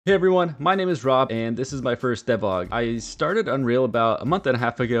Hey everyone, my name is Rob and this is my first devlog. I started Unreal about a month and a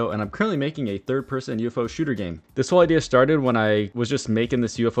half ago and I'm currently making a third-person UFO shooter game. This whole idea started when I was just making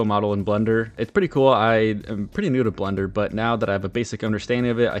this UFO model in Blender. It's pretty cool. I am pretty new to Blender, but now that I have a basic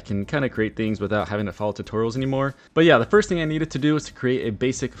understanding of it, I can kind of create things without having to follow tutorials anymore. But yeah, the first thing I needed to do was to create a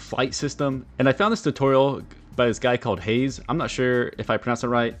basic flight system, and I found this tutorial by this guy called Hayes. I'm not sure if I pronounced it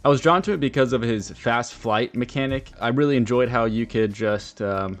right. I was drawn to it because of his fast flight mechanic. I really enjoyed how you could just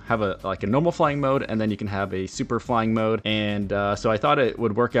have a normal flying mode, and then you can have a super flying mode, and so I thought it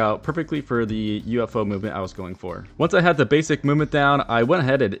would work out perfectly for the UFO movement I was going for. Once I had the basic movement down, I went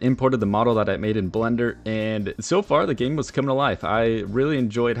ahead and imported the model that I made in Blender, and so far the game was coming to life. I really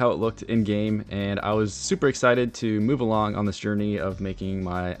enjoyed how it looked in game, and I was super excited to move along on this journey of making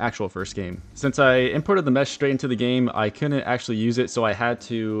my actual first game. Since I imported the mesh straight into the game, I couldn't actually use it, so I had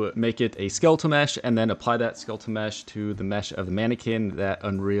to make it a skeletal mesh and then apply that skeletal mesh to the mesh of the mannequin that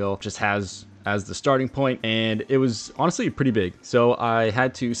Unreal just has as the starting point, and it was honestly pretty big, so I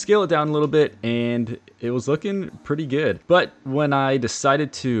had to scale it down a little bit, and it was looking pretty good. But when I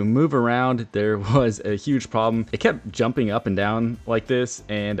decided to move around, there was a huge problem. It kept jumping up and down like this,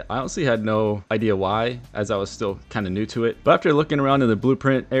 and I honestly had no idea why, as I was still kind of new to it. But after looking around in the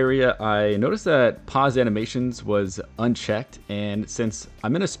blueprint area, I noticed that pause animations was unchecked, and since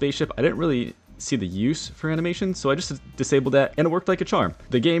I'm in a spaceship, I didn't really see the use for animation, so I just disabled that, and it worked like a charm.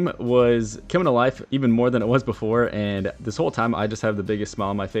 The game was coming to life even more than it was before, and this whole time I just have the biggest smile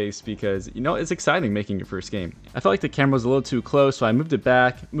on my face because, you know, it's exciting making your first game. I felt like the camera was a little too close, so I moved it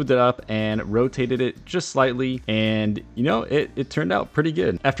back, moved it up, and rotated it just slightly, and you know, it turned out pretty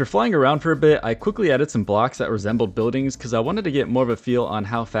good. After flying around for a bit, I quickly added some blocks that resembled buildings because I wanted to get more of a feel on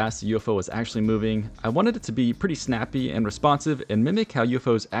how fast the UFO was actually moving. I wanted it to be pretty snappy and responsive and mimic how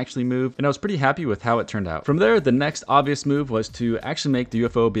UFOs actually move, and I was pretty happy with how it turned out. From there, the next obvious move was to actually make the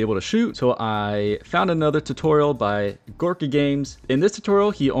UFO be able to shoot, so I found another tutorial by Gorka Games. In this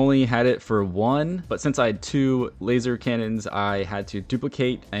tutorial, he only had it for one, but since I had two laser cannons, I had to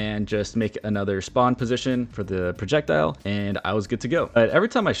duplicate and just make another spawn position for the projectile, and I was good to go. But every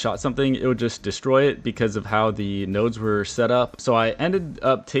time I shot something, it would just destroy it because of how the nodes were set up, so I ended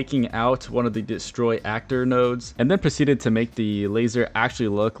up taking out one of the destroy actor nodes and then proceeded to make the laser actually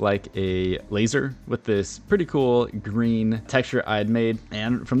look like a laser with this pretty cool green texture I had made,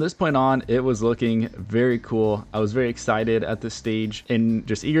 and from this point on it was looking very cool. I was very excited at this stage and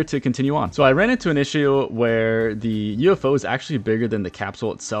just eager to continue on. So I ran into an issue where the UFO is actually bigger than the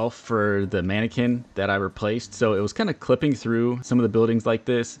capsule itself for the mannequin that I replaced, so it was kind of clipping through some of the buildings like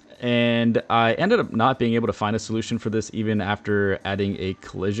this, and I ended up not being able to find a solution for this even after adding a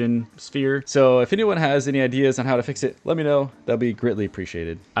collision sphere. So if anyone has any ideas on how to fix it, let me know. That'd be greatly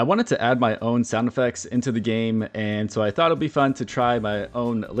appreciated. I wanted to add my own sound effects into the game, and so I thought it'd be fun to try my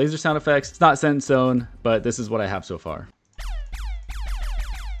own laser sound effects. It's not set in stone, but this is what I have so far.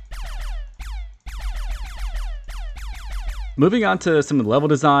 Moving on to some level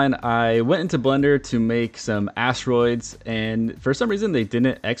design, I went into Blender to make some asteroids, and for some reason they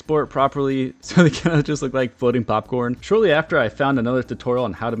didn't export properly, so they kind of just look like floating popcorn. Shortly after, I found another tutorial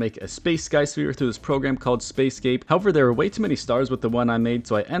on how to make a space sky sphere through this program called Spacescape. However, there were way too many stars with the one I made,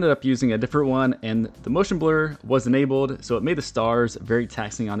 so I ended up using a different one, and the motion blur was enabled, so it made the stars very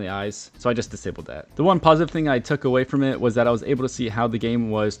taxing on the eyes, so I just disabled that. The one positive thing I took away from it was that I was able to see how the game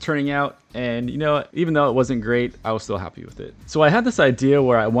was turning out, and you know, even though it wasn't great, I was still happy with it. So I had this idea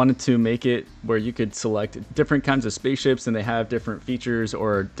where I wanted to make it where you could select different kinds of spaceships and they have different features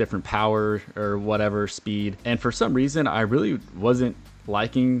or different power or whatever speed, and for some reason I really wasn't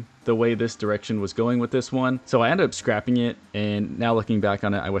liking the way this direction was going with this one, so I ended up scrapping it, and now looking back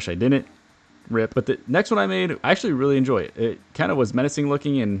on it, I wish I didn't. Rip. But the next one I made, I actually really enjoy it. It kind of was menacing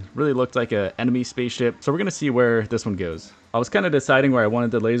looking and really looked like an enemy spaceship, so we're gonna see where this one goes. I was kind of deciding where I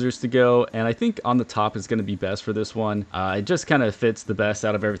wanted the lasers to go, and I think on the top is going to be best for this one. It just kind of fits the best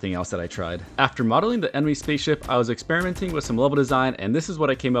out of everything else that I tried. After modeling the enemy spaceship, I was experimenting with some level design, and this is what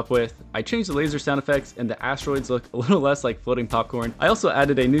I came up with. I changed the laser sound effects, and the asteroids look a little less like floating popcorn. I also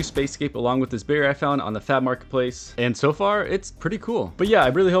added a new spacescape along with this barrier I found on the Fab Marketplace, and so far it's pretty cool. But yeah, I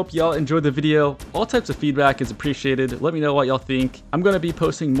really hope y'all enjoyed the video. All types of feedback is appreciated. Let me know what y'all think. I'm going to be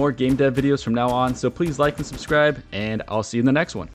posting more game dev videos from now on, so please like and subscribe, and I'll see you in the next one.